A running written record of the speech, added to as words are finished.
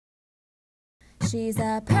She's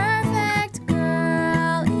a perfect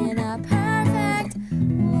girl in a perfect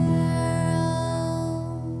world.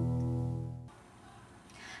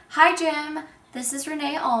 Hi Jim, this is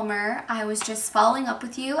Renee Ulmer. I was just following up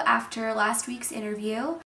with you after last week's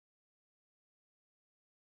interview.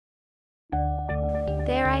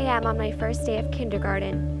 There I am on my first day of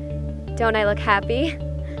kindergarten. Don't I look happy?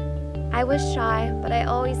 I was shy, but I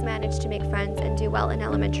always managed to make friends and do well in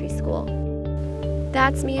elementary school.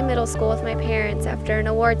 That's me in middle school with my parents after an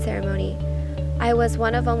award ceremony. I was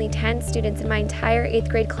one of only 10 students in my entire 8th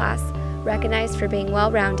grade class recognized for being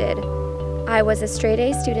well-rounded. I was a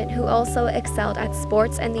straight-A student who also excelled at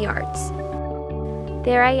sports and the arts.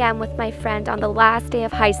 There I am with my friend on the last day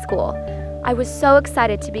of high school. I was so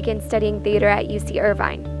excited to begin studying theater at UC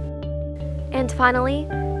Irvine. And finally,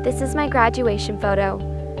 this is my graduation photo.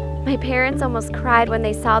 My parents almost cried when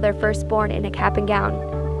they saw their firstborn in a cap and gown.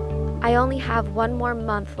 I only have 1 more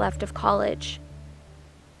month left of college.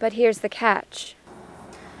 But here's the catch.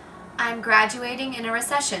 I'm graduating in a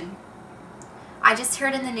recession. I just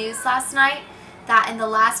heard in the news last night that in the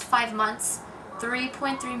last 5 months,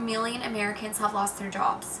 3.3 million Americans have lost their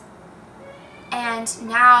jobs. And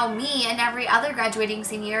now me and every other graduating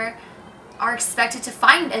senior are expected to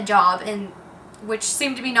find a job, which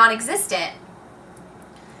seem to be non-existent.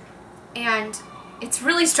 And it's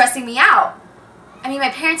really stressing me out. I mean,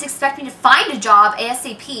 my parents expect me to find a job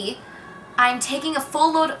ASAP. I'm taking a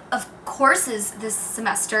full load of courses this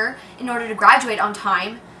semester in order to graduate on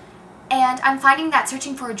time. And I'm finding that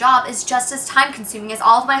searching for a job is just as time-consuming as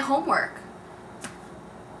all of my homework.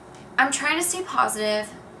 I'm trying to stay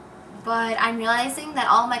positive, but I'm realizing that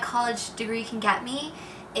all my college degree can get me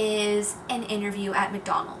is an interview at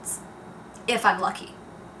McDonald's, if I'm lucky.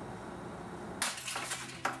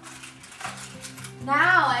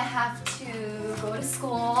 Now I have to go to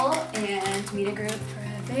school and meet a group for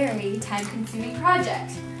a very time-consuming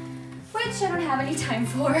project, which I don't have any time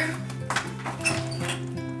for.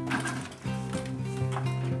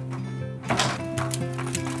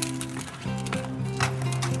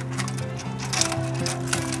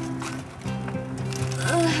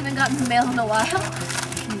 I haven't gotten the mail in a while.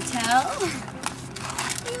 Can you tell?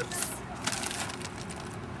 Oops.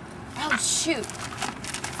 Oh shoot.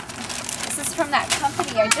 This is from that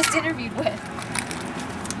company I just interviewed with.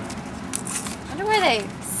 I wonder where they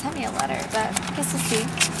sent me a letter, but I guess we'll see.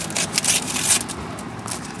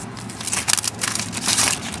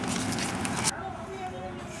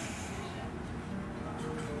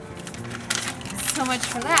 So much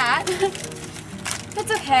for that.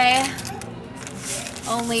 It's okay.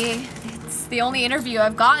 It's the only interview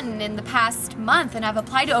I've gotten in the past month, and I've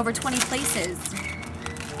applied to over 20 places.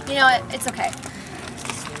 You know what? It's okay.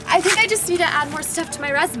 I think I just need to add more stuff to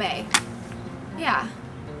my resume. Yeah.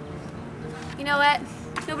 You know what?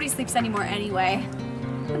 Nobody sleeps anymore anyway.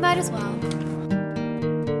 I might as well.